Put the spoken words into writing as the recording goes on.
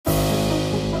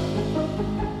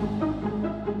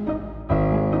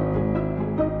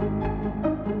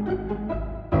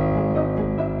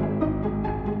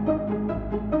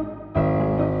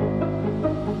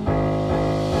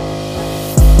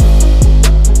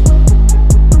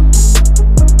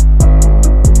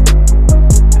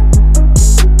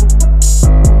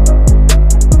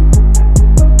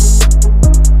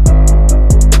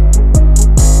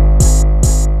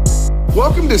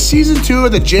Season 2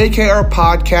 of the JKR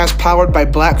podcast powered by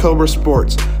Black Cobra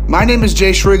Sports. My name is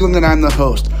Jay Shrigland and I'm the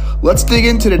host. Let's dig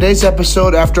into today's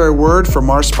episode after a word from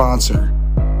our sponsor.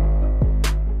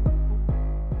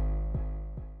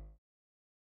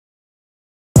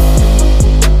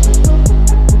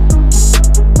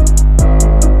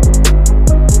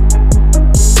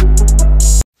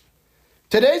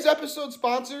 Today's episode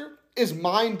sponsor is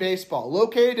Mind Baseball,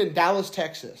 located in Dallas,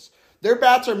 Texas. Their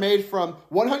bats are made from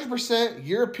 100%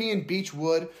 European beech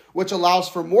wood, which allows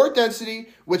for more density,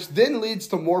 which then leads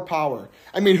to more power.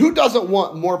 I mean, who doesn't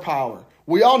want more power?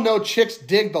 We all know chicks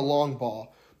dig the long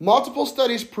ball. Multiple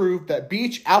studies prove that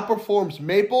beech outperforms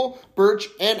maple, birch,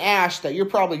 and ash that you're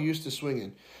probably used to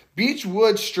swinging. Beech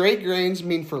wood straight grains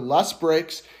mean for less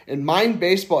breaks, and Mind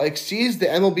Baseball exceeds the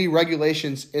MLB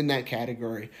regulations in that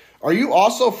category. Are you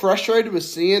also frustrated with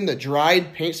seeing the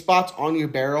dried paint spots on your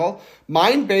barrel?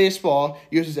 Mind Baseball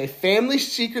uses a family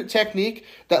secret technique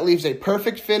that leaves a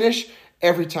perfect finish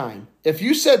every time. If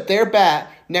you set their bat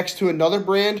next to another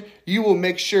brand, you will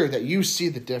make sure that you see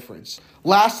the difference.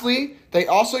 Lastly, they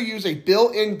also use a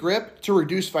built-in grip to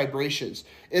reduce vibrations.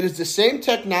 It is the same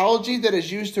technology that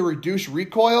is used to reduce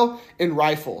recoil in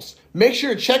rifles. Make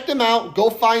sure to check them out. Go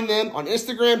find them on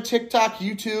Instagram, TikTok,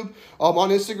 YouTube. On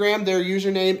Instagram, their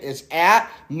username is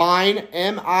 @mine,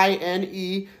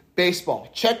 M-I-N-E, baseball.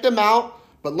 Check them out,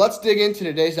 but let's dig into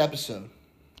today's episode.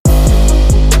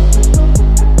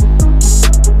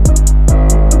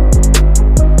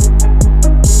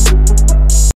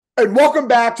 And welcome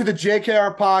back to the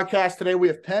JKR podcast. Today we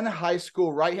have Penn High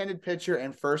School right-handed pitcher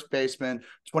and first baseman,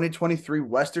 2023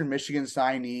 Western Michigan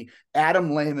signee,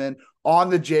 Adam Lehmann,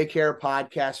 on the JKR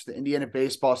podcast, the Indiana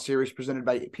Baseball Series presented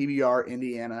by PBR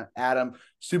Indiana. Adam,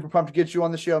 super pumped to get you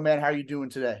on the show, man. How are you doing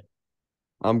today?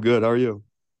 I'm good. How are you?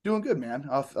 Doing good, man.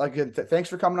 Again, thanks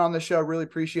for coming on the show. Really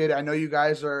appreciate it. I know you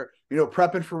guys are,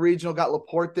 prepping for regional. Got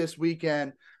LaPorte this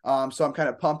weekend, so I'm kind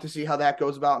of pumped to see how that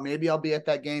goes about. Maybe I'll be at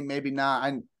that game, maybe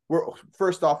not.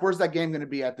 First off, where's that game going to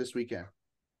be at this weekend?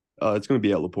 It's going to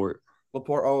be at LaPorte.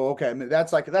 LaPorte. Oh, okay. I mean,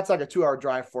 that's like a 2-hour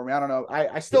drive for me. I don't know.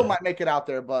 I still might make it out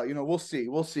there, but we'll see.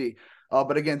 We'll see.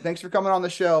 But again, thanks for coming on the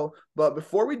show. But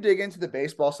before we dig into the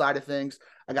baseball side of things,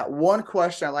 I got one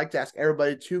question I'd like to ask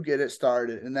everybody to get it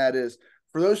started, and that is,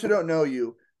 for those who don't know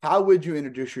you, how would you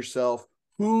introduce yourself?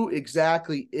 Who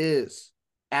exactly is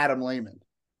Adam Lehmann?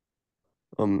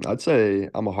 I'd say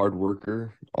I'm a hard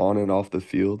worker on and off the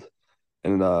field.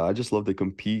 And I just love to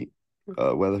compete,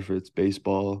 whether if it's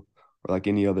baseball or like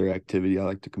any other activity, I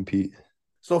like to compete.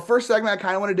 So first segment, I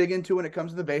kind of want to dig into when it comes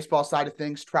to the baseball side of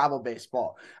things, travel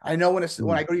baseball. I know when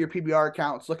I go to your PBR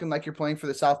account, it's looking like you're playing for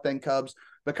the South Bend Cubs,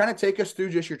 but kind of take us through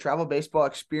just your travel baseball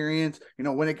experience,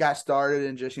 when it got started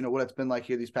and just, what it's been like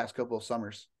here these past couple of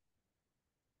summers.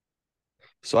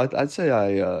 So I'd say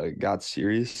I got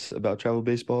serious about travel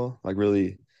baseball, like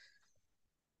really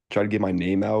try to get my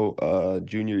name out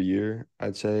junior year.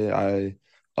 I'd say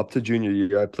up to junior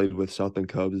year I played with South Bend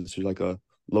Cubs. It's like a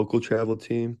local travel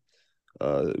team.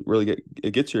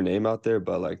 It gets your name out there,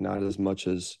 but like not as much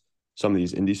as some of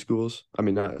these indie schools. I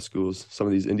mean, not schools, some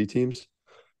of these indie teams.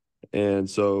 And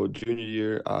so junior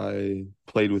year I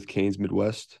played with Canes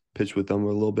Midwest, pitched with them a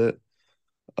little bit.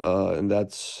 And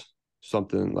that's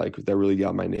something like that really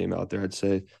got my name out there, I'd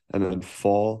say. And then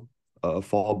fall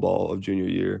ball of junior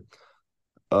year.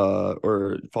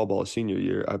 Or fall ball of senior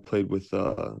year, I played with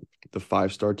the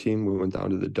 5-star team. We went down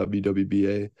to the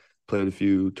WWBA, played a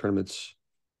few tournaments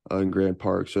in Grand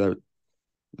Park. So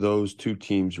those two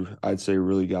teams, I'd say,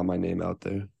 really got my name out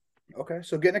there. Okay,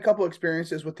 so getting a couple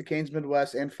experiences with the Canes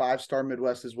Midwest and 5-star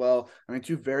Midwest as well. I mean,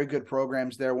 two very good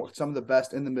programs there, some of the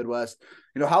best in the Midwest.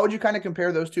 How would you kind of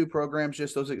compare those two programs,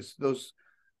 just those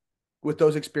with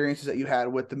those experiences that you had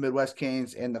with the Midwest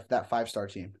Canes and that 5-star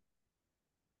team?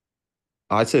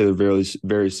 I'd say they're very,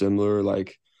 very similar.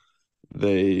 Like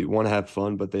they want to have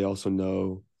fun, but they also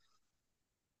know,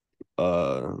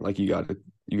 like you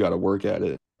gotta work at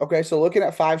it. Okay, so looking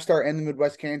at 5-star and the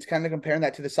Midwest Canes, kind of comparing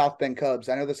that to the South Bend Cubs.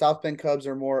 I know the South Bend Cubs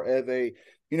are more of a,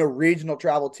 regional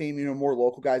travel team, more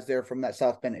local guys there from that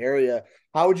South Bend area.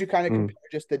 How would you kind of compare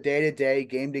just the day-to-day,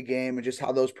 game-to-game, and just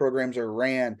how those programs are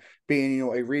ran, being,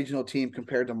 a regional team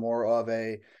compared to more of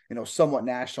a, somewhat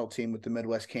national team with the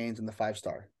Midwest Canes and the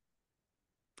 5-star?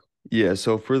 Yeah,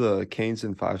 so for the Canes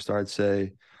and 5-star, I'd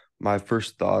say my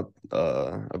first thought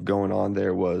of going on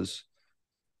there was,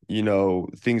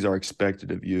 things are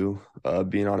expected of you.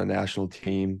 Being on a national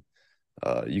team,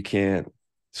 you can't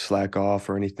slack off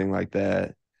or anything like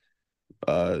that.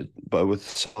 But with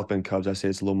South Bend Cubs, I say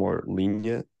it's a little more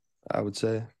lenient, I would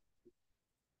say.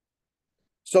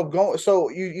 So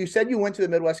you said you went to the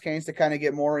Midwest Canes to kind of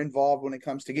get more involved when it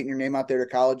comes to getting your name out there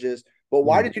to colleges. But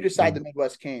why did you decide the Mm.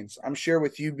 Midwest Canes? I'm sure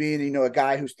with you being, a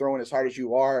guy who's throwing as hard as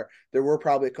you are, there were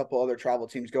probably a couple other travel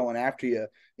teams going after you.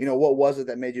 What was it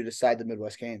that made you decide the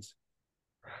Midwest Canes?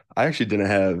 I actually didn't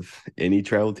have any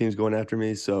travel teams going after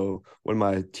me. So one of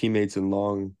my teammates and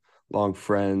long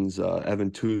friends,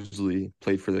 Evan Tousley,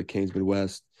 played for the Canes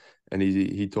Midwest, and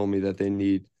he told me that they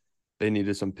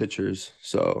needed some pitchers.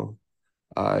 So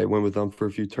I went with them for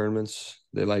a few tournaments.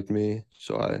 They liked me,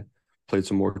 so I played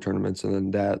some more tournaments, and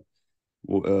then that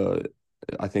uh,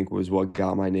 I think was what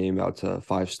got my name out to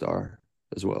 5-star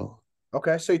as well.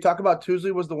 Okay, so you talk about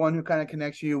Tousley was the one who kind of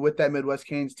connects you with that Midwest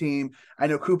Canes team. I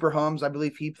know Cooper Hums, I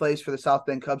believe he plays for the South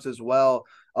Bend Cubs as well.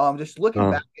 Just looking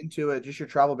Uh, back into it, just your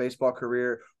travel baseball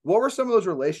career, what were some of those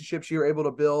relationships you were able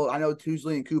to build? I know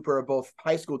Tousley and Cooper are both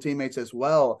high school teammates as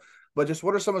well, but just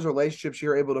what are some of those relationships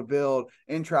you're able to build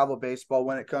in travel baseball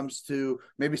when it comes to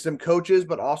maybe some coaches,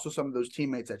 but also some of those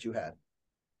teammates that you had?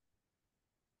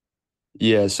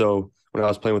 yeah, so when I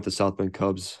was playing with the South Bend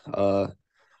Cubs,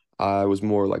 I was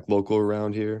more like local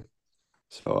around here.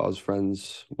 So I was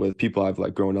friends with people I've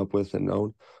like grown up with and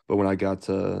known. But when I got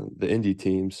to the indie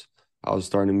teams, I was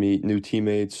starting to meet new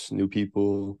teammates, new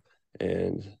people,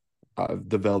 and I've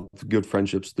developed good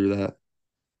friendships through that.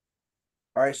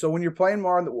 All right. So when you're playing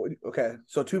more on the okay,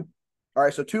 so two. All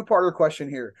right, so two-parter question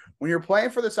here. When you're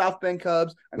playing for the South Bend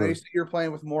Cubs, I know you Mm. said you're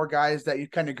playing with more guys that you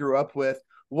kind of grew up with.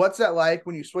 What's that like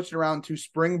when you switch it around to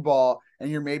spring ball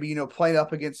and you're maybe, playing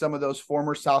up against some of those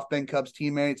former South Bend Cubs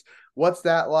teammates? What's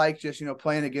that like just,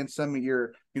 playing against some of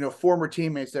your, former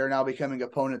teammates that are now becoming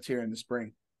opponents here in the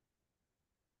spring?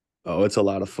 Oh, it's a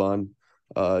lot of fun.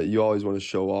 You always want to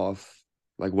show off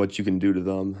like what you can do to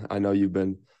them. I know you've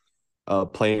been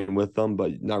playing with them,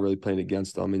 but not really playing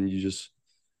against them, and you just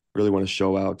really want to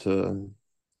show out to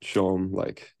show them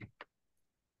like,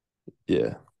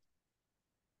 yeah.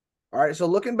 All right. So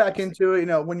looking back into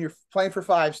it, when you're playing for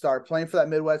 5-star, playing for that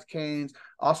Midwest Canes,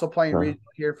 also playing Huh.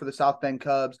 regional here for the South Bend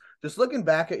Cubs, just looking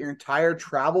back at your entire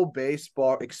travel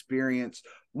baseball experience,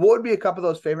 what would be a couple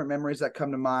of those favorite memories that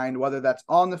come to mind, whether that's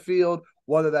on the field,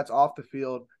 whether that's off the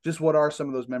field? Just what are some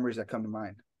of those memories that come to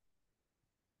mind?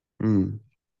 Mm.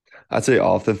 I'd say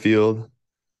off the field.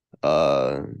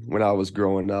 When I was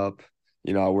growing up,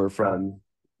 we're from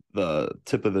the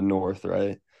tip of the north,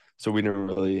 right? So we didn't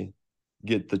really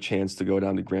get the chance to go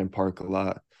down to Grand Park a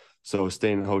lot. So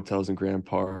staying in hotels in Grand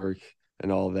Park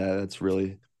and all that, that's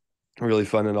really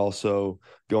fun. And also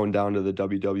going down to the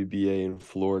WWBA in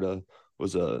Florida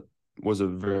was a was a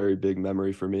very big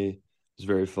memory for me. It was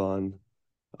very fun.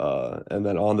 And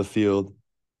then on the field,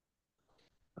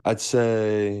 I'd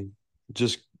say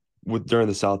just with during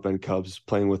the South Bend Cubs,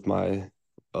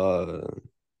 uh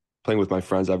playing with my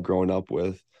friends I've grown up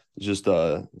with. Just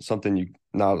something you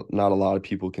not a lot of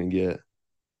people can get.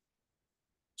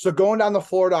 So going down to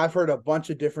Florida, I've heard a bunch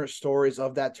of different stories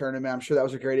of that tournament. I'm sure that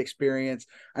was a great experience.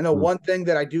 I know Mm. one thing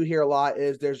that I do hear a lot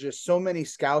is there's just so many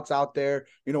scouts out there,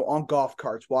 on golf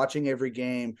carts watching every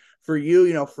game. For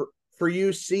you, for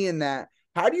you seeing that,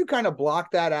 how do you kind of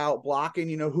block that out? Blocking,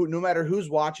 who no matter who's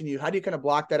watching you, how do you kind of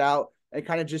block that out and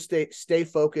kind of just stay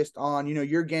focused on,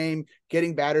 your game,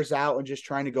 getting batters out and just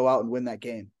trying to go out and win that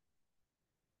game?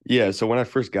 Yeah, so when I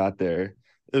first got there,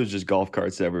 it was just golf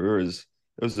carts everywhere.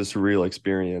 It was a surreal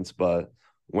experience, but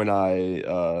when I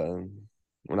uh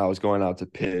when I was going out to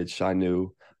pitch, I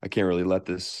knew I can't really let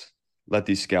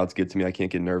these scouts get to me. I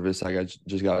can't get nervous.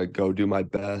 Just gotta go do my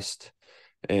best,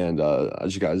 and I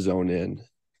just gotta zone in.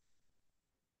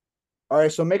 All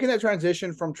right, so making that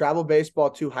transition from travel baseball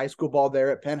to high school ball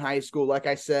there at Penn High School, like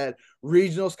I said,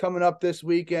 regionals coming up this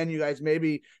weekend. You guys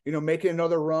maybe making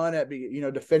another run at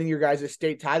defending your guys'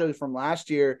 state title from last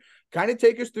year. Kind of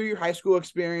take us through your high school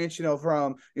experience.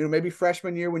 From maybe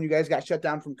freshman year when you guys got shut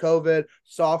down from COVID,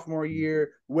 sophomore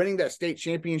year, winning that state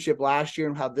championship last year,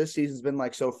 and how this season's been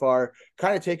like so far.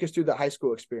 Kind of take us through the high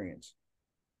school experience.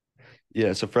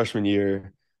 Yeah, so freshman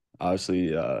year, obviously,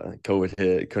 COVID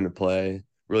hit, couldn't play.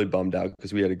 Really bummed out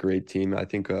because we had a great team. I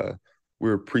think we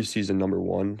were preseason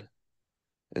 #1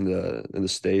 in the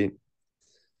state.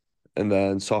 And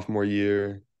then sophomore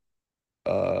year,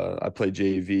 I played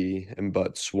JV and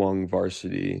but swung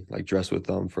varsity, like dressed with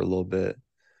them for a little bit.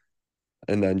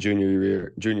 And then junior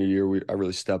year, I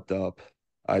really stepped up.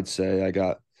 I'd say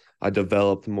I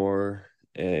developed more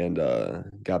and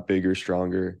got bigger,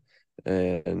 stronger,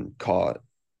 and caught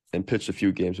and pitched a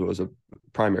few games. But was a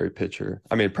primary pitcher.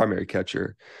 I mean, primary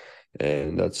catcher,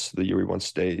 and that's the year we won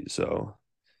state. So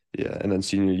yeah, and then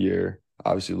senior year,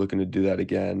 obviously looking to do that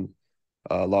again.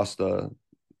 Lost a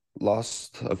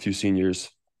few seniors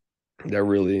that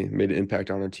really made an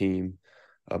impact on our team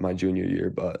my junior year.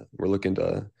 But we're looking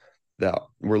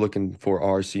for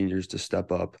our seniors to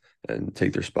step up and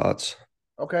take their spots.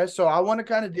 Okay, so I want to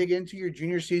kind of dig into your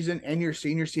junior season and your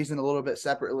senior season a little bit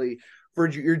separately for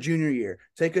your junior year.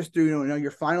 Take us through,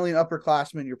 you're finally an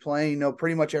upperclassman. You're playing,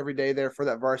 pretty much every day there for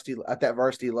that varsity at that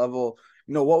varsity level.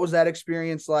 What was that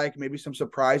experience like? Maybe some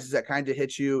surprises that kind of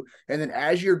hit you. And then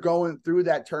as you're going through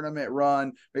that tournament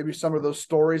run, maybe some of those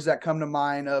stories that come to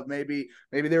mind of maybe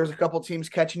there was a couple teams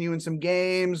catching you in some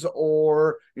games,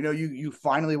 or you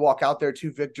finally walk out there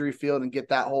to victory field and get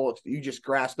that whole you just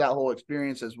grasp that whole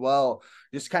experience as well.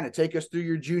 Just kind of take us through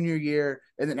your junior year,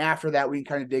 and then after that we can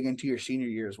kind of dig into your senior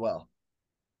year as well.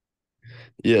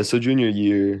 Yeah, so junior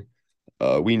year,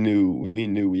 we knew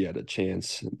we had a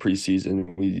chance in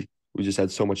preseason. We just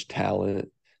had so much talent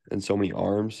and so many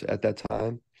arms at that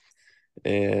time.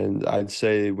 And I'd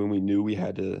say when we knew we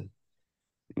had to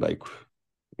like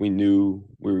we knew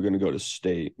we were going to go to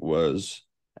state was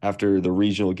after the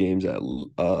regional games at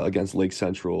against Lake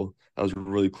Central. That was a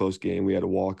really close game. We had a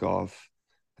walk off,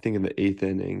 I think in the eighth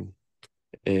inning,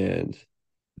 and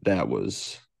that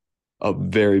was a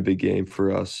very big game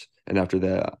for us. And after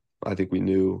that, I think we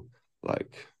knew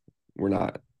like we're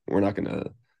not we're not gonna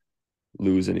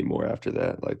lose anymore after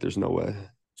that. Like there's no way.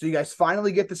 So you guys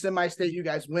finally get the semi-state. You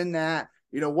guys win that.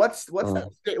 What's Um,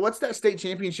 what's that state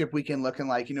championship weekend looking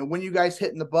like? When you guys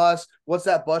hitting the bus, what's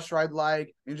that bus ride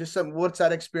like? And just what's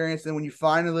that experience? And when you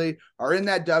finally are in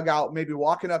that dugout, maybe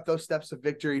walking up those steps of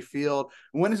victory field,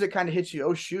 when does it kind of hit you?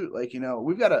 Oh shoot, like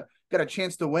we've got a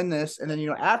chance to win this. And then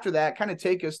after that, kind of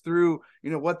take us through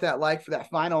what that like for that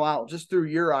final out, just through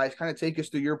your eyes, kind of take us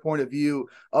through your point of view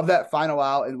of that final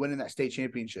out and winning that state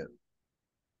championship.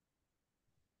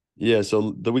 yeah,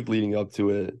 so the week leading up to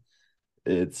it,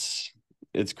 it's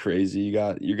it's crazy. You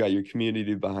got your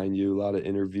community behind you, a lot of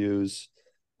interviews,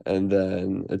 and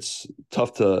then it's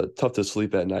tough to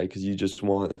sleep at night because you just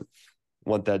want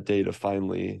that day to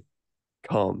finally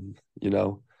come, you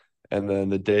know? And then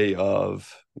the day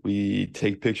of, we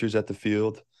take pictures at the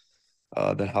field,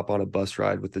 then hop on a bus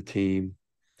ride with the team,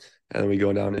 and then we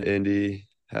go down to Indy,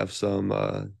 have some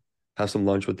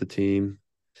lunch with the team,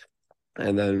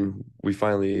 and then we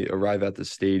finally arrive at the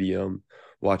stadium,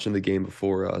 watching the game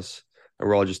before us, and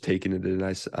we're all just taking it in.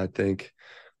 I think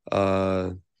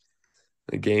uh,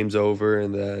 the game's over,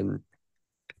 and then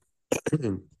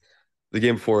the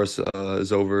game before us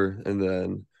is over, and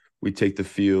then we take the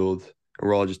field, and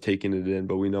we're all just taking it in.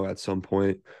 But we know at some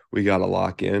point we got to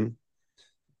lock in.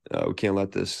 We can't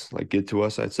let this like get to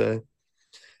us, I'd say.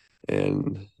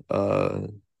 And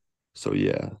so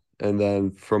yeah. And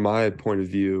then from my point of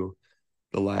view,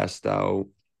 the last out,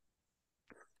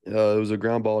 it was a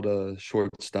ground ball to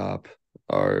shortstop,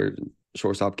 our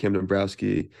shortstop Cam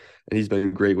Dombrowski, and he's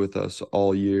been great with us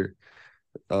all year.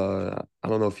 I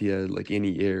don't know if he had like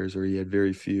any errors or he had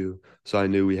very few, so I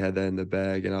knew we had that in the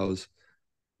bag, and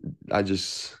I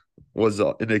just was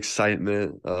an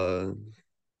excitement, and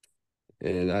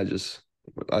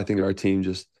I think our team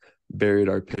just buried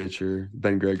our pitcher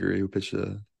Ben Gregory, who pitched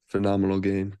a phenomenal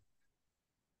game.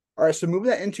 All right, so move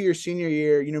that into your senior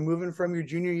year, moving from your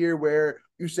junior year where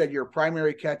you said you're a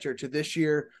primary catcher to this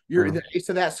year, you're Uh, the ace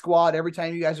of that squad. Every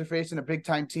time you guys are facing a big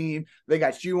time team, they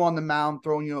got you on the mound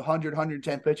throwing you 100,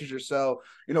 110 pitches or so.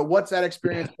 What's that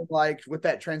experience yeah. been like with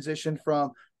that transition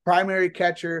from primary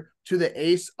catcher to the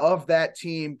ace of that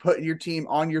team, putting your team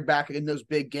on your back in those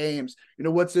big games?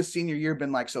 What's this senior year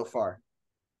been like so far?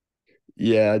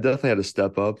 Yeah, I definitely had to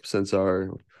step up since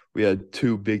we had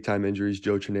two big time injuries,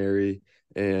 Joe Trineri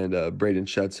and Braden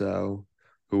Shetzow,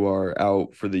 who are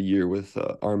out for the year with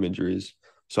arm injuries.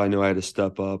 So I knew I had to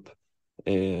step up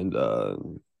and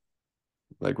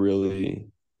like really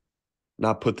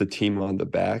not put the team on the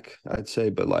back, I'd say,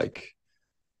 but like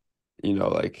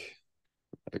I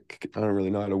don't really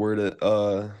know how to word it.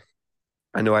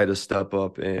 I know I had to step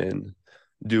up and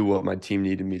do what my team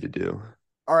needed me to do.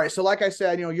 All right. So, like I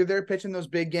said, you're there pitching those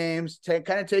big games. Take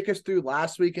us through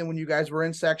last weekend when you guys were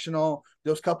in sectional,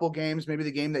 those couple games, maybe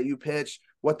the game that you pitched,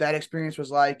 what that experience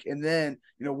was like. And then,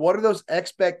 what are those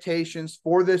expectations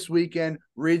for this weekend,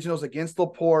 regionals against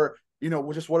Laporte?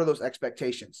 Just what are those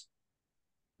expectations?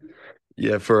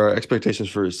 Yeah, for our expectations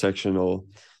for sectional,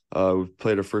 we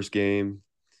played our first game.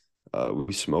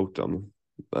 We smoked them.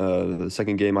 The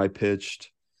second game I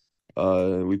pitched,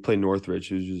 we play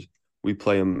Northridge, we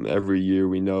play them every year.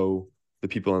 We know the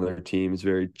people on their team. It's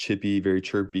very chippy, very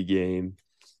chirpy game,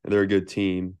 and they're a good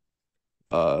team.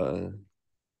 Uh,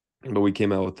 but we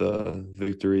came out with a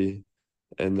victory,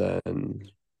 and then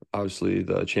obviously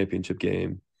the championship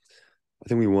game. I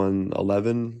think we won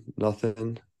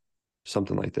 11-0,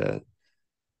 something like that.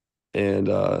 and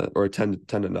or 10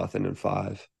 to nothing in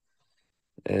five,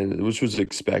 and which was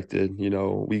expected. You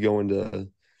know, we go into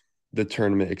the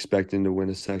tournament expecting to win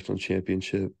a sectional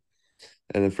championship,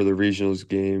 and then for the regionals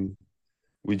game,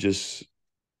 we just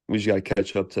we just got to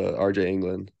catch up to RJ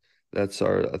England. That's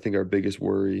I think our biggest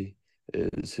worry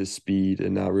is his speed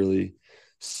and not really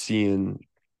seeing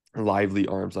lively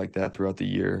arms like that throughout the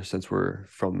year since we're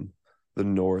from the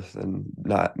north and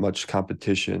not much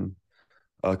competition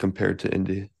compared to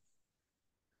Indy.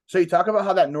 So you talk about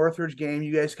how that Northridge game,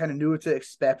 you guys kind of knew what to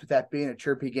expect with that being a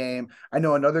chirpy game. I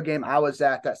know another game I was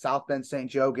at, that South Bend St.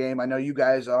 Joe game. I know you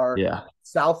guys are Yeah.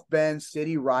 South Bend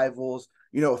city rivals.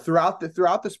 You know, throughout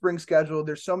the spring schedule,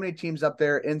 there's so many teams up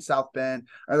there in South Bend.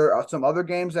 Are there some other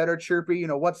games that are chirpy? You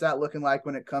know, what's that looking like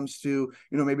when it comes to,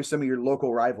 maybe some of your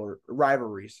local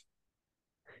rivalries?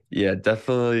 Yeah,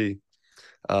 definitely.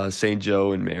 St.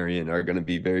 Joe and Marion are going to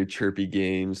be very chirpy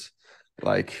games.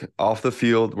 Like off the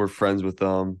field, we're friends with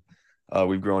them.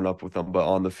 We've grown up with them, but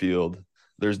on the field,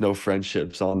 there's no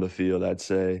friendships on the field, I'd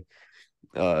say.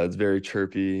 It's very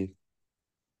chirpy.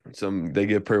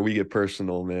 We get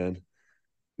personal, man.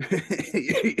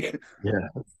 Yeah.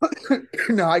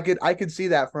 No, I could see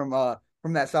that from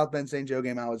that South Bend St. Joe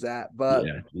game I was at. But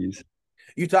Yeah, geez.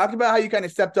 you talked about how you kind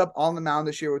of stepped up on the mound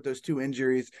this year with those two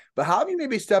injuries, but how have you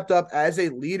maybe stepped up as a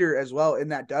leader as well in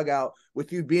that dugout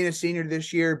with you being a senior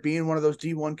this year, being one of those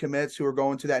D1 commits who are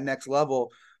going to that next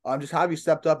level? Just how have you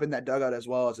stepped up in that dugout as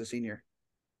well as a senior?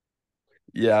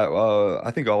 Yeah,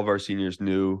 I think all of our seniors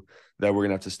knew that we're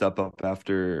gonna have to step up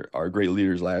after our great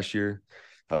leaders last year.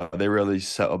 They really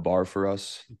set a bar for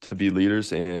us to be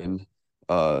leaders and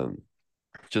uh,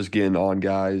 just getting on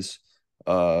guys,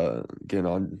 getting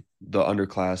on the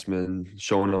underclassmen,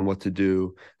 showing them what to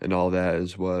do, and all that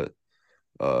is what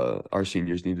our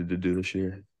seniors needed to do this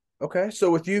year. Okay. So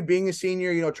with you being a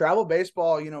senior, travel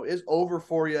baseball, is over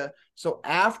for you. So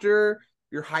after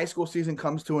your high school season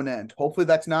comes to an end, hopefully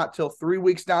that's not till 3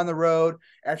 weeks down the road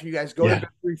after you guys go to Yeah.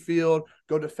 Victory Field,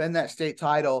 go defend that state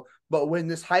title. But when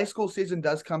this high school season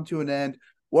does come to an end,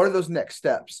 what are those next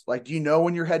steps? Like, do you know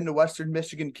when you're heading to Western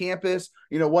Michigan campus?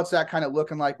 What's that kind of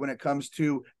looking like when it comes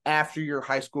to after your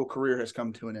high school career has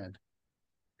come to an end?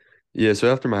 Yeah,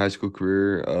 so after my high school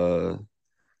career,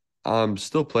 I'm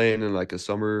still playing in like a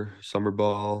summer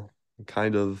ball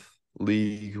kind of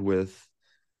league with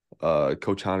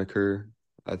Coach Honecker.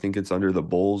 I think it's under the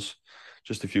Bulls,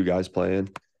 just a few guys playing.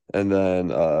 And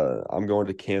then I'm going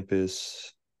to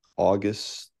campus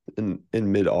August in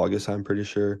mid-August, I'm pretty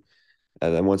sure.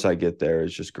 And then once I get there,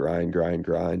 it's just grind, grind,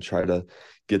 grind, try to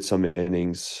get some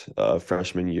innings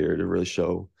freshman year to really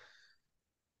show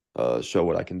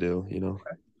what I can do, you know.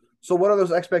 So, what are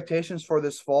those expectations for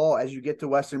this fall as you get to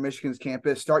Western Michigan's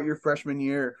campus, start your freshman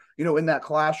year? In that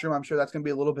classroom, I'm sure that's going to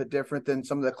be a little bit different than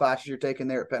some of the classes you're taking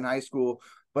there at Penn High School,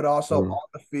 but also Mm. on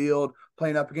the field,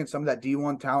 playing up against some of that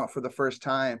D1 talent for the first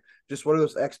time. Just what are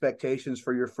those expectations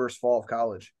for your first fall of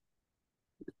college?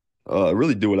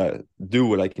 Really do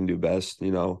what I can do best,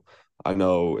 you know. I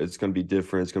know it's gonna be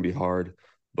different, it's gonna be hard,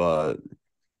 but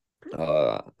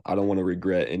I don't want to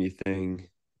regret anything.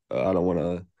 I don't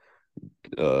want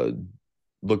to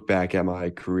look back at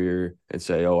my career and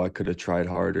say, "Oh, I could have tried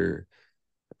harder."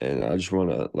 And I just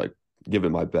want to like give it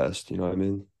my best. You know what I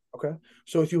mean? Okay.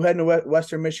 So, if you head to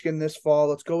Western Michigan this fall,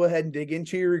 let's go ahead and dig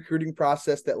into your recruiting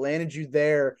process that landed you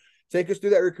there. Take us through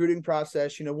that recruiting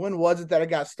process. When was it that it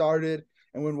got started?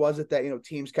 And when was it that,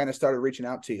 teams kind of started reaching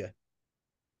out to you?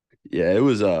 Yeah, it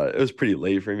was pretty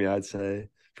late for me, I'd say.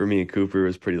 For me and Cooper, it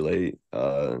was pretty late.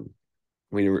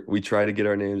 We tried to get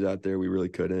our names out there, we really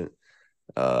couldn't.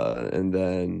 And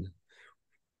then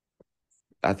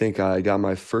I think I got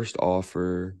my first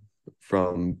offer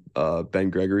from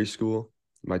Ben Gregory's school,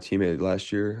 my teammate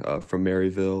last year from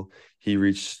Maryville. He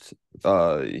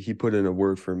put in a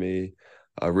word for me.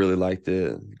 I really liked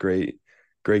it.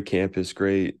 Great campus,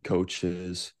 great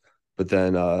coaches. But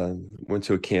then went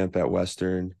to a camp at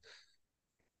Western,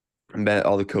 met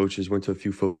all the coaches, went to a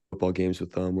few football games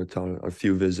with them, went on a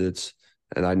few visits,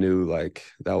 and I knew like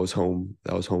that was home.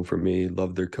 That was home for me.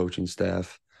 Loved their coaching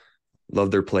staff,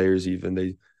 loved their players even.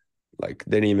 They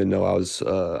didn't even know I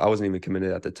wasn't even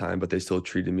committed at the time, but they still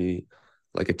treated me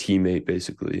like a teammate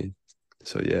basically.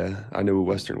 So yeah, I knew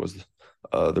Western was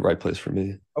the right place for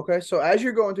me. Okay, so as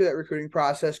you're going through that recruiting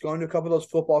process, going to a couple of those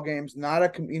football games, not a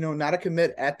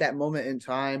commit at that moment in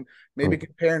time, maybe Oh,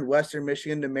 comparing Western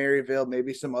Michigan to Maryville,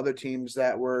 maybe some other teams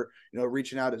that were,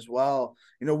 reaching out as well.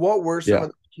 What were some yeah. of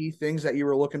the key things that you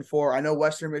were looking for? I know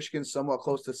Western Michigan's somewhat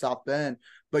close to South Bend,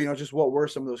 but just what were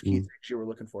some of those key things you were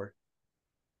looking for?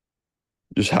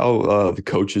 Just how the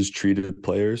coaches treated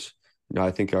players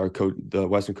I think the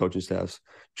Western coaching staffs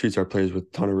treats our players with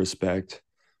a ton of respect.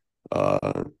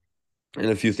 Uh,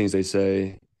 and a few things they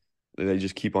say that they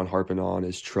just keep on harping on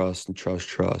is trust and trust,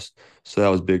 trust. So that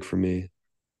was big for me,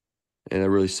 and that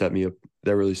really set me up.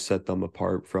 That really set them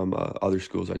apart from other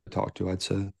schools I talked to, I'd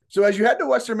say. So as you head to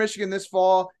Western Michigan this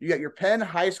fall, you got your Penn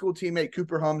High School teammate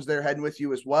Cooper Hums there heading with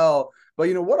you as well.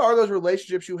 But what are those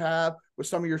relationships you have with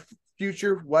some of your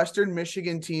future Western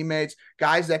Michigan teammates,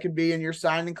 guys that could be in your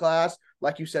signing class?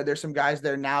 Like you said, there's some guys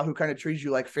there now who kind of treat you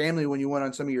like family when you went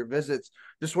on some of your visits.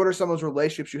 Just what are some of those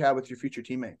relationships you have with your future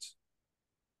teammates?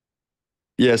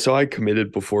 Yeah, so I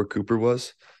committed before Cooper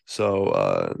was. So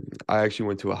I actually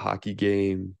went to a hockey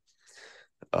game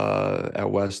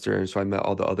at Western, so I met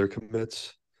all the other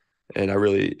commits, and I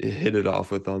really hit it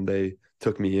off with them. They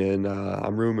took me in.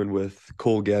 I'm rooming with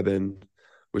Cole Gebbin,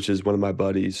 which is one of my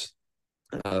buddies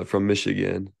from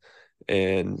Michigan,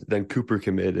 and then Cooper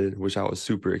committed, which I was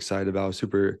super excited about. I was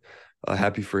super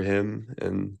happy for him,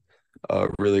 and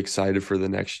really excited for the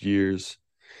next years.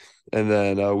 And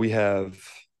then we have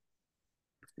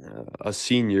a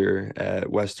senior at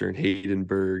Western,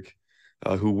 Haydenberg,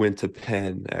 who went to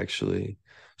Penn actually.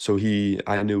 So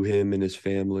I knew him and his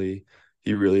family.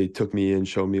 He really took me in,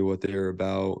 showed me what they were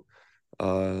about.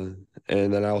 Uh,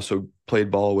 and then I also played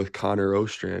ball with Connor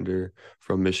Ostrander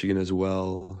from Michigan as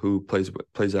well, who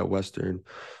plays at Western.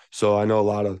 So I know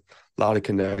a lot of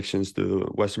connections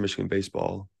to Western Michigan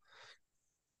baseball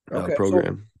Okay, so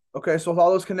program. with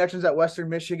all those connections at Western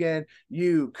Michigan,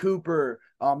 you, Cooper,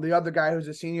 the other guy who's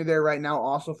a senior there right now,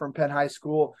 also from Penn High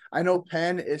School. I know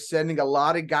Penn is sending a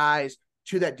lot of guys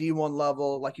to that D1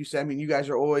 level. Like you said, I mean, you guys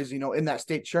are always, in that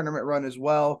state tournament run as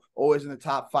well, always in the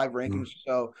top five Mm. rankings.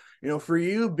 So, for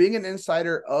you being an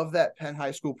insider of that Penn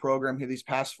High School program here these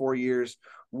past 4 years,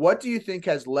 what do you think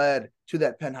has led to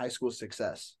that Penn High School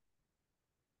success?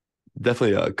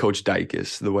 Definitely Coach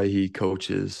Dykes, the way he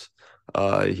coaches.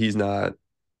 He's not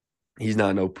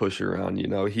no push around,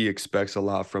 he expects a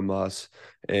lot from us.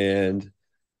 And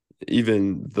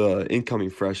even the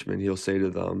incoming freshmen, he'll say to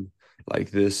them,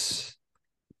 like this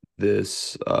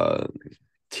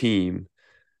team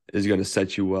is gonna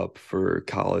set you up for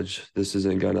college. This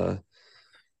isn't gonna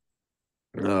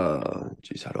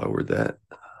geez, how do I word that?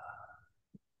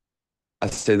 I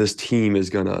say this team is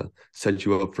gonna set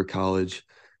you up for college.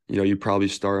 You probably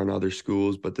start on other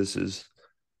schools, but this is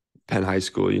Penn High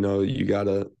School.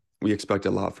 We expect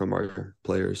a lot from our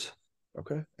players.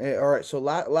 Okay. Hey, all right. So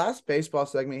last baseball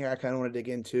segment here, I kind of want to dig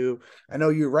into. I know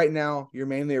you right now, you're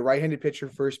mainly a right-handed pitcher,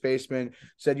 first baseman.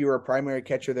 Said you were a primary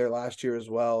catcher there last year as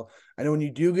well. I know when you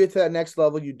do get to that next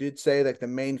level, you did say that the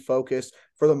main focus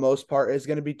for the most part is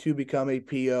going to be to become a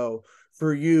PO.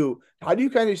 For you, how do you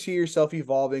kind of see yourself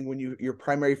evolving when your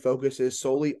primary focus is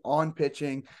solely on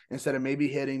pitching instead of maybe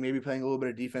hitting, maybe playing a little bit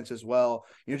of defense as well?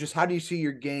 Just how do you see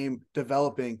your game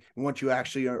developing once you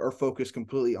actually are focused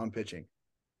completely on pitching?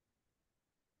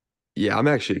 Yeah, I'm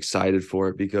actually excited for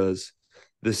it because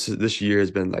this year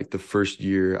has been like the first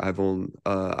year I've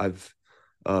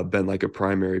been like a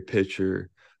primary pitcher.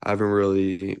 I haven't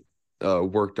really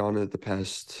worked on it the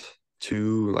past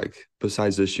two, like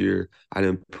besides this year, I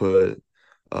didn't put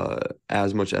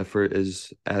as much effort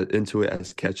into it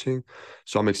as catching.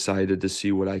 So I'm excited to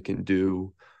see what I can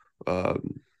do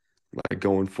like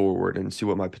going forward and see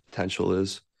what my potential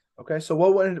is. Okay, so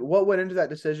what went into that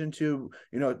decision to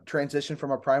transition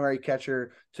from a primary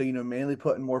catcher to mainly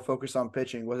putting more focus on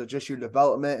pitching? Was it just your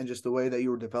development and just the way that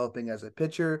you were developing as a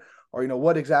pitcher, or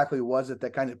what exactly was it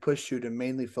that kind of pushed you to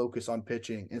mainly focus on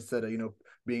pitching instead of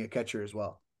being a catcher as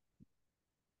well?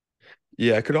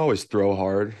 Yeah, I could always throw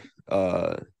hard.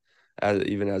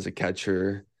 Even as a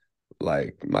catcher,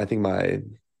 like I think my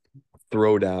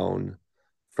throwdown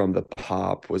from the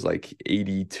pop was like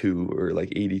 82 or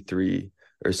like 83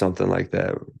 or something like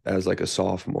that as like a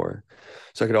sophomore.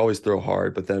 So I could always throw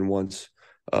hard, but then once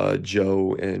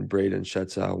Joe and Braden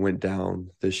Shetzow went down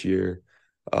this year,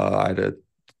 I had a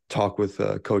talk with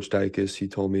Coach Dykes. He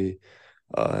told me,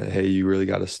 hey, you really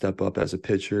got to step up as a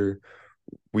pitcher.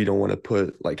 We don't want to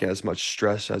put like as much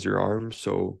stress as your arms,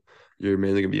 so you're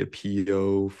mainly gonna be a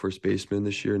PO first baseman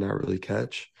this year, not really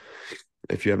catch.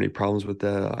 If you have any problems with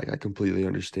that, I completely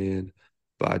understand.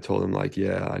 But I told him like,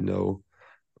 yeah, I know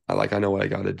what I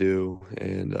got to do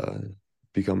and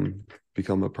become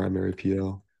become a primary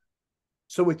PO.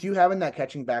 So with you having that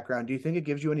catching background, do you think it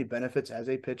gives you any benefits as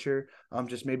a pitcher?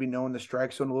 Just maybe knowing the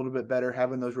strike zone a little bit better,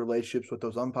 having those relationships with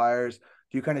those umpires.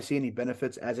 Do you kind of see any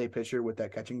benefits as a pitcher with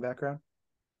that catching background?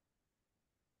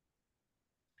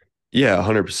 Yeah,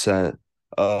 100%.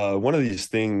 One of these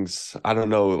things, I don't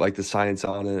know, like the science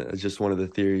on it, it's just one of the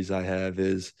theories I have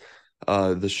is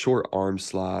the short arm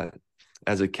slot.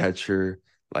 as a catcher,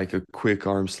 like a quick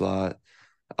arm slot,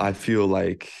 I feel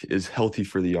like is healthy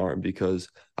for the arm because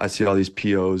I see all these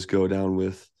POs go down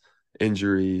with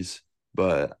injuries,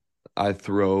 but I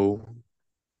throw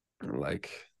like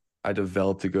I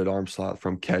developed a good arm slot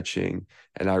from catching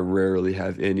and I rarely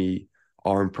have any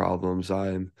arm problems.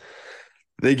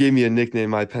 They gave me a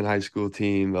nickname, my Penn High School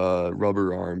team,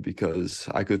 Rubber Arm, because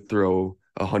I could throw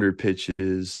 100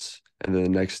 pitches and then the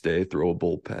next day throw a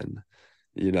bullpen.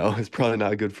 It's probably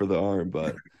not good for the arm,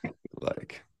 but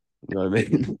like, you know what I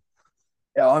mean?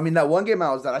 Yeah, I mean that one game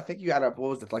I was at, I think you had up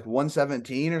what was it like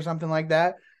 117 or something like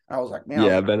that. And I was like, man, I was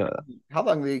Yeah, like, I've been how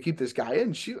long do you keep this guy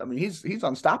in? Shoot, I mean he's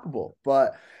unstoppable.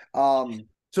 But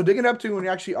so digging up to when you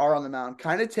actually are on the mound,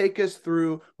 kind of take us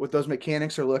through what those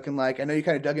mechanics are looking like. I know you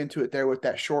kind of dug into it there with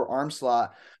that short arm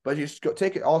slot, but you just go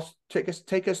take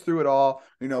us through it all.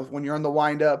 When you're on the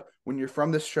windup, when you're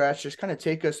from the stretch, just kind of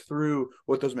take us through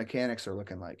what those mechanics are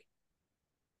looking like.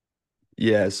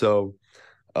 yeah, so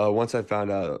once I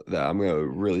found out that I'm gonna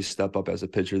really step up as a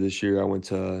pitcher this year, I went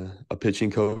to a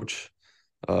pitching coach.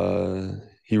 Uh,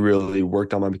 he really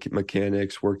worked on my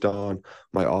mechanics, worked on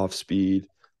my off speed.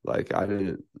 Like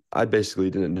I basically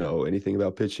didn't know anything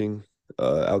about pitching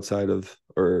outside of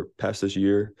or past this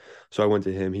year. So I went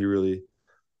to him. He really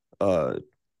uh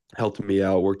helped me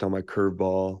out, worked on my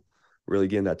curveball, really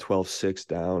getting that 12-6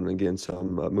 down and getting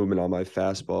some movement on my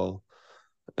fastball.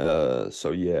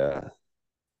 So yeah,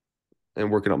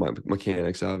 and working on my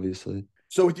mechanics, obviously.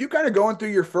 So with you kind of going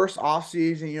through your first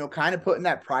offseason, kind of putting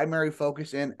that primary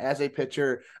focus in as a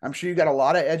pitcher, I'm sure you got a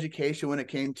lot of education when it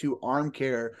came to arm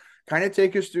care. Kind of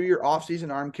take us through your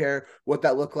offseason arm care, what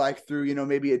that looked like through,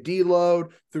 maybe a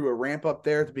deload, through a ramp up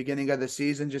there at the beginning of the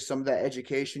season, just some of that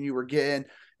education you were getting.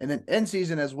 And then end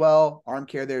season as well, arm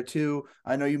care there too.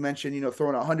 I know you mentioned,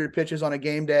 throwing 100 pitches on a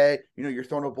game day, you're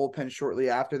throwing a bullpen shortly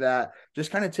after that. Just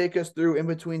kind of take us through in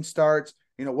between starts.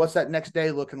 What's that next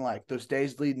day looking like? Those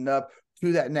days leading up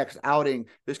to that next outing.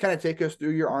 Just kind of take us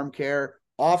through your arm care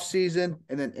off season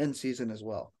and then in season as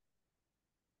well.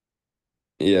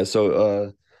 Yeah,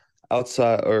 so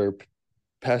outside or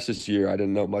past this year, I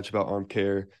didn't know much about arm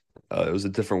care. It was a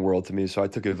different world to me, so I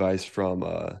took advice from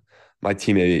my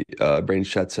teammate Brain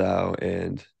Shetzow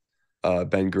and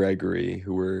Ben Gregory,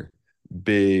 who were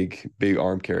big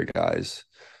arm care guys.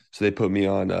 So they put me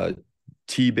on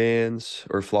T-bands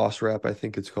or floss wrap, I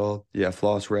think it's called. Yeah,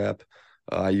 floss wrap.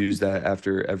 I use that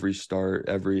after every start,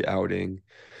 every outing,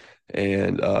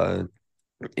 and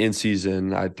in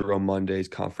season, I'd throw Mondays,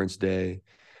 conference day,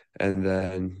 and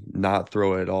then not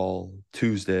throw at all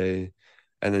Tuesday,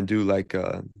 and then do like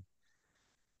a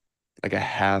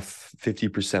half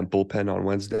 50% bullpen on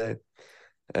Wednesday.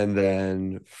 And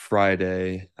then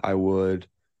Friday, I would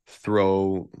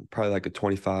throw probably like a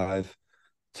 25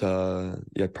 to,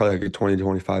 yeah, probably like a 20 to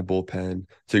 25 bullpen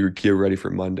to get ready for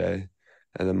Monday.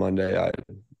 And then Monday, I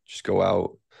just go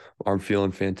out. I'm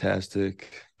feeling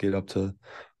fantastic. Get up to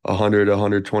 100,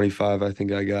 125, I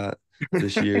think I got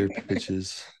this year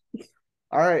pitches.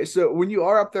 All right. So when you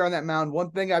are up there on that mound,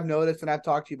 one thing I've noticed, and I've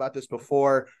talked to you about this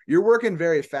before, you're working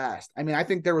very fast. I mean, I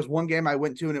think there was one game I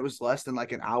went to and it was less than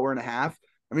like an hour and a half.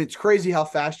 I mean, it's crazy how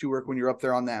fast you work when you're up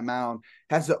there on that mound.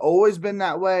 Has it always been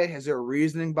that way? Has there a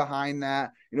reasoning behind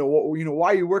that?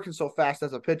 Why are you working so fast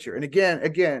as a pitcher? And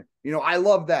again, I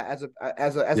love that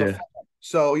as a fan. Yeah.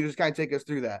 So you just kind of take us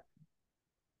through that.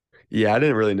 Yeah, I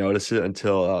didn't really notice it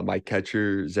until my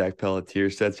catcher, Zach Pelletier,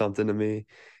 said something to me.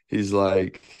 He's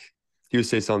like, he would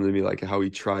say something to me like how he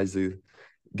tries to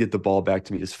get the ball back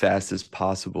to me as fast as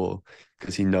possible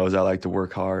because he knows I like to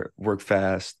work hard, work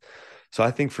fast. So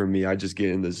I think for me, I just get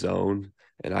in the zone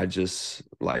and I just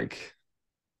like,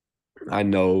 I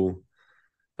know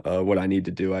what I need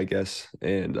to do, I guess.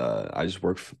 And I just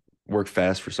work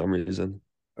fast for some reason.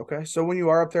 Okay, so when you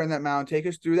are up there in that mound, take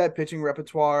us through that pitching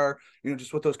repertoire.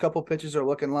 Just what those couple pitches are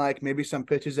looking like. Maybe some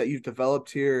pitches that you've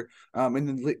developed here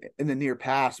in the near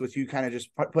past, with you kind of just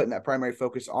putting that primary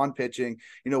focus on pitching.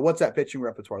 What's that pitching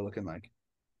repertoire looking like?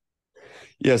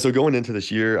 Yeah, so going into this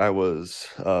year, I was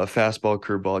fastball,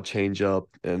 curveball, changeup,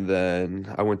 and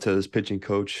then I went to this pitching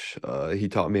coach. He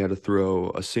taught me how to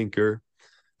throw a sinker.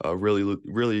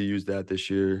 Really used that this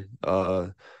year.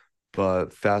 But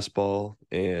fastball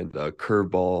and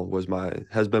curveball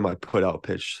has been my put out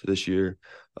pitch this year.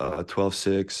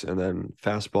 12-6, and then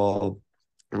fastball,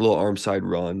 a little arm side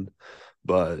run.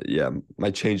 But yeah,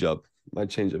 my changeup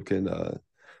can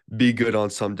be good on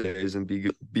some days and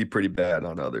be pretty bad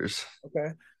on others.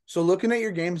 Okay. So looking at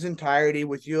your game's entirety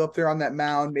with you up there on that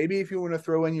mound, maybe if you want to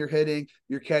throw in your hitting,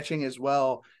 your catching as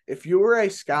well. If you were a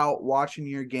scout watching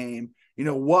your game,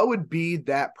 what would be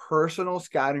that personal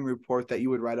scouting report that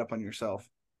you would write up on yourself?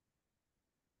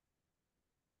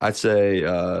 I'd say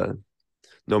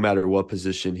no matter what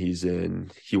position he's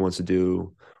in, he wants to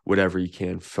do whatever he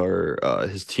can for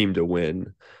his team to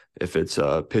win. If it's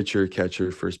pitcher,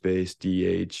 catcher, first base,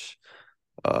 DH,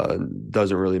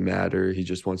 doesn't really matter. He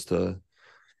just wants to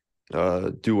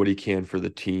do what he can for the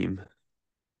team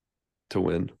to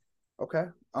win. Okay.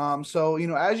 So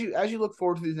as you look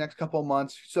forward to these next couple of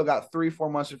months, you still got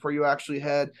 3-4 months before you actually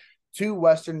head to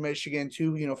Western Michigan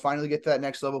to finally get to that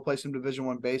next level, play some Division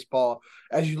I baseball.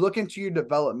 As you look into your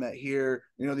development here,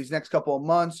 these next couple of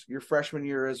months, your freshman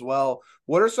year as well.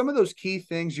 What are some of those key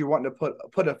things you're wanting to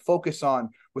put a focus on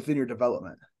within your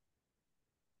development?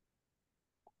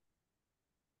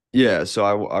 Yeah, so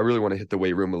I really want to hit the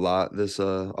weight room a lot this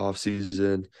off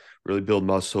season, really build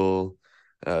muscle,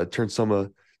 turn some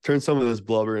of this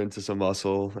blubber into some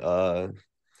muscle,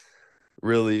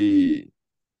 really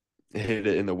hit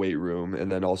it in the weight room, and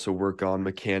then also work on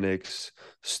mechanics,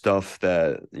 stuff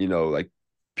that, like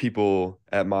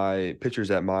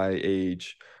pitchers at my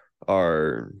age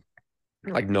are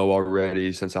like know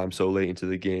already since I'm so late into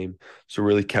the game. So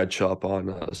really catch up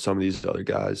on some of these other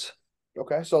guys.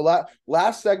 Okay, so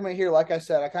last segment here, like I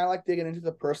said, I kind of like digging into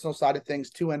the personal side of things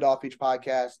to end off each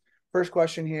podcast. First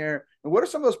question here, and what are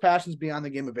some of those passions beyond the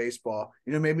game of baseball?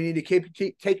 Maybe you need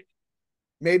to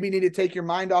maybe you need to take your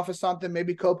mind off of something,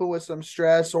 maybe coping with some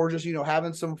stress, or just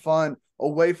having some fun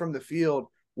away from the field.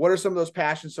 What are some of those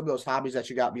passions, some of those hobbies that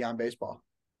you got beyond baseball?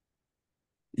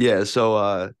 Yeah,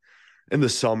 so in the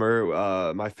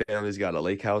summer, my family's got a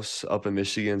lake house up in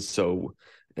Michigan, so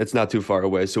it's not too far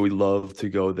away. So we love to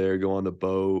go there, go on the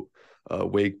boat,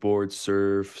 wakeboard,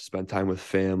 surf, spend time with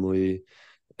family.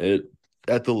 It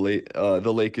at the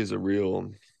lake is a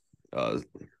uh,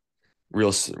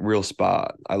 real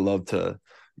spot. I love to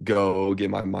go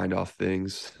get my mind off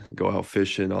things, go out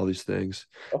fishing, all these things,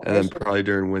 and Okay, then so probably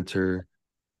during winter,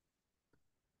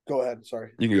 go ahead.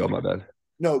 Sorry. you can go. My bad.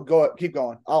 No, go. Keep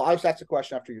going. I'll just ask a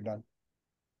question after you're done.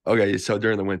 Okay, so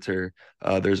during the winter,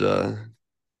 there's a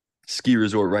ski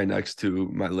resort right next to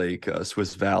my lake,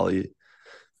 Swiss Valley.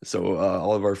 So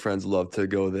all of our friends love to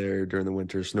go there during the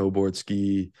winter, snowboard,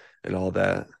 ski, and all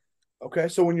that. Okay,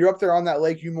 so when you're up there on that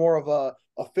lake, you more of a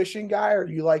fishing guy, or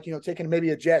do you like taking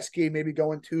maybe a jet ski, maybe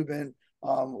going tubing?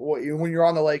 When you're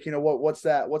on the lake, what's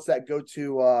that go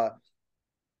to uh,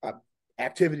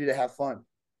 activity to have fun?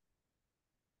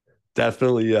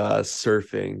 Definitely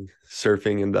surfing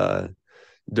in the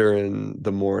during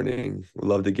the morning.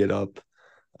 Love to get up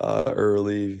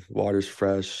early, water's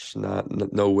fresh,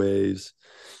 no waves,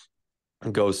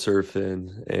 go surfing,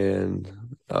 and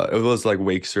it was like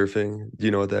wake surfing. Do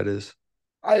you know what that is?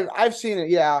 I've seen it,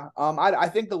 yeah. I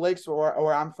think the lakes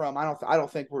where I'm from, I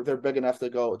don't think they're big enough to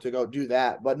go do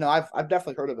that, but no, I've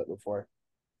definitely heard of it before.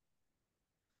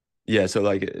 Yeah, so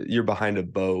like you're behind a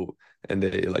boat and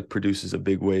they like produces a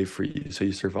big wave for you, so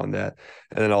you surf on that.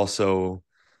 And then also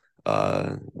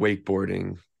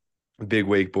wakeboarding, big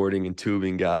wakeboarding and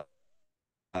tubing guy.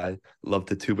 I love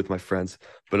to tube with my friends,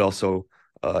 but also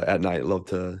at night love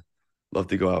to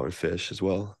go out and fish as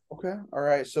well. Okay. All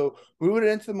right. So moving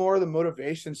into more of the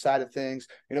motivation side of things,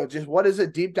 just what is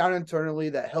it deep down internally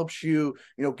that helps you,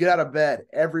 get out of bed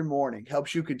every morning,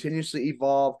 helps you continuously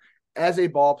evolve as a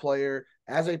ball player,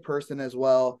 as a person as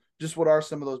well? Just what are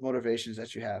some of those motivations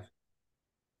that you have?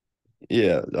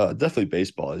 Yeah, definitely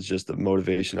baseball is just the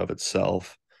motivation of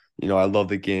itself. I love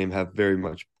the game, have very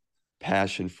much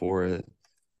passion for it,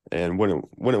 and wouldn't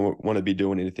want to be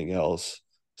doing anything else.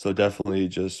 So definitely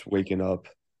just waking up,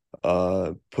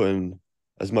 putting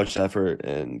as much effort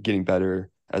and getting better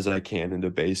as I can into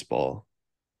baseball,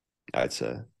 I'd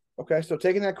say. Okay, so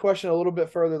taking that question a little bit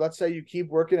further, let's say you keep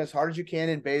working as hard as you can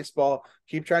in baseball,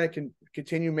 keep trying to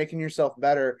continue making yourself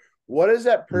better. What is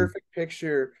that Mm. perfect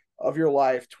picture of your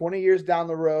life 20 years down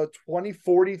the road,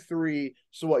 2043?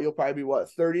 So what, you'll probably be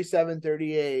what, 37,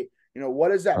 38?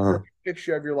 What is that Uh, perfect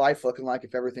picture of your life looking like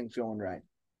if everything's going right?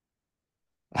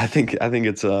 I think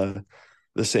it's the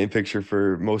same picture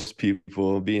for most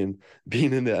people being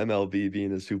in the MLB,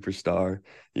 being a superstar.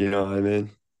 You know what I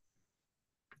mean?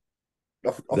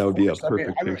 Of That would be a course. I mean,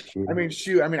 perfect picture.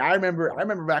 shoot. I mean, I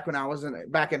remember back when I was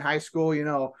back in high school.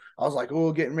 I was like,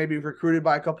 oh, getting maybe recruited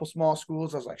by a couple small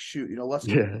schools. I was like, shoot,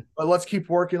 Yeah. let's keep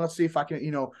working. Let's see if I can,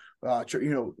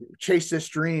 chase this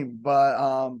dream.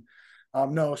 But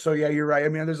no. So yeah, you're right. I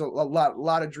mean, there's a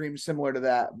lot of dreams similar to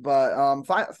that. But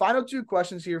final two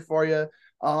questions here for you.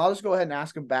 I'll just go ahead and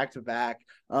ask them back to back.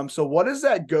 So what is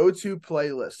that go-to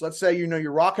playlist? Let's say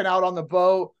you're rocking out on the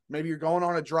boat. Maybe you're going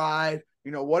on a drive.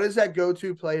 What is that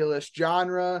go-to playlist,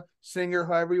 genre, singer,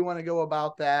 however you want to go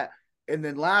about that? And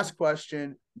then last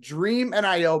question, dream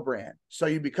NIL brand. So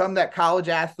you become that college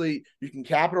athlete. You can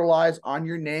capitalize on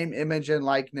your name, image, and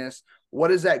likeness.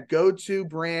 What is that go-to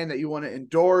brand that you want to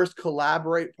endorse,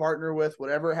 collaborate, partner with,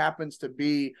 whatever it happens to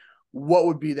be? What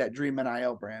would be that dream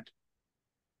NIL brand?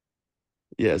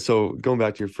 Yeah, so going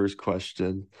back to your first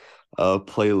question,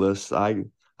 playlists.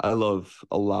 I love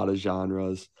a lot of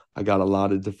genres. I got a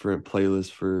lot of different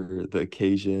playlists for the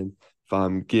occasion. If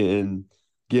I'm getting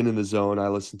in the zone, I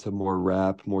listen to more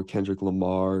rap, more Kendrick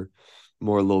Lamar,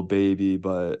 more Lil Baby.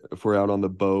 But if we're out on the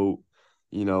boat,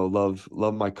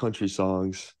 love my country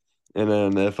songs. And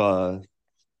then if I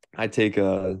take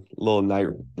a little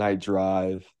night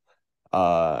drive,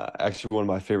 actually, one of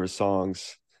my favorite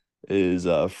songs is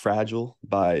Fragile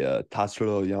by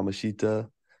Tatsuro Yamashita,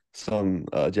 some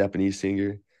Japanese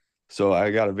singer. So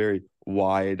I got a very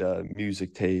wide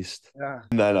music taste. Yeah.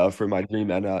 And then for my dream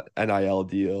NIL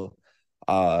deal,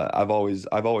 I've always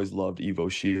loved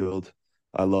Evo Shield.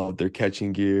 I love their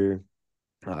catching gear.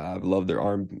 I love their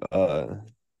arm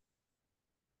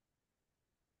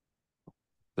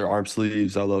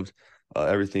sleeves. I loved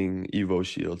everything Evo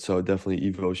Shield. So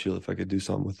definitely Evo Shield if I could do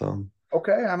something with them.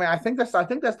 Okay. I mean, I think that's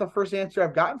the first answer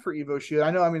I've gotten for Evo Shield.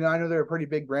 I know they're a pretty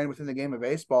big brand within the game of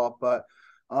baseball, but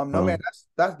no man,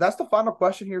 Um, that's the final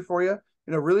question here for you.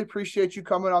 Really appreciate you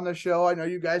coming on the show. I know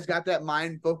you guys got that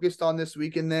mind focused on this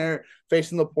weekend there,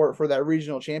 facing the port for that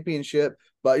regional championship.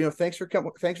 But thanks for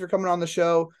coming on the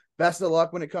show. Best of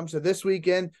luck when it comes to this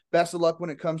weekend. Best of luck when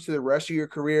it comes to the rest of your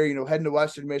career. Heading to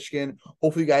Western Michigan.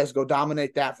 Hopefully, you guys go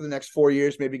dominate that for the next 4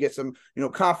 years. Maybe get some,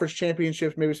 conference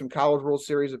championships, maybe some College World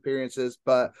Series appearances.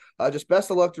 But just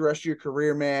best of luck the rest of your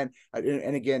career, man.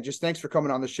 And again, just thanks for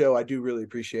coming on the show. I do really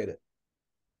appreciate it.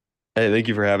 hey, thank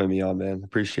you for having me on, man.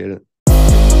 Appreciate it.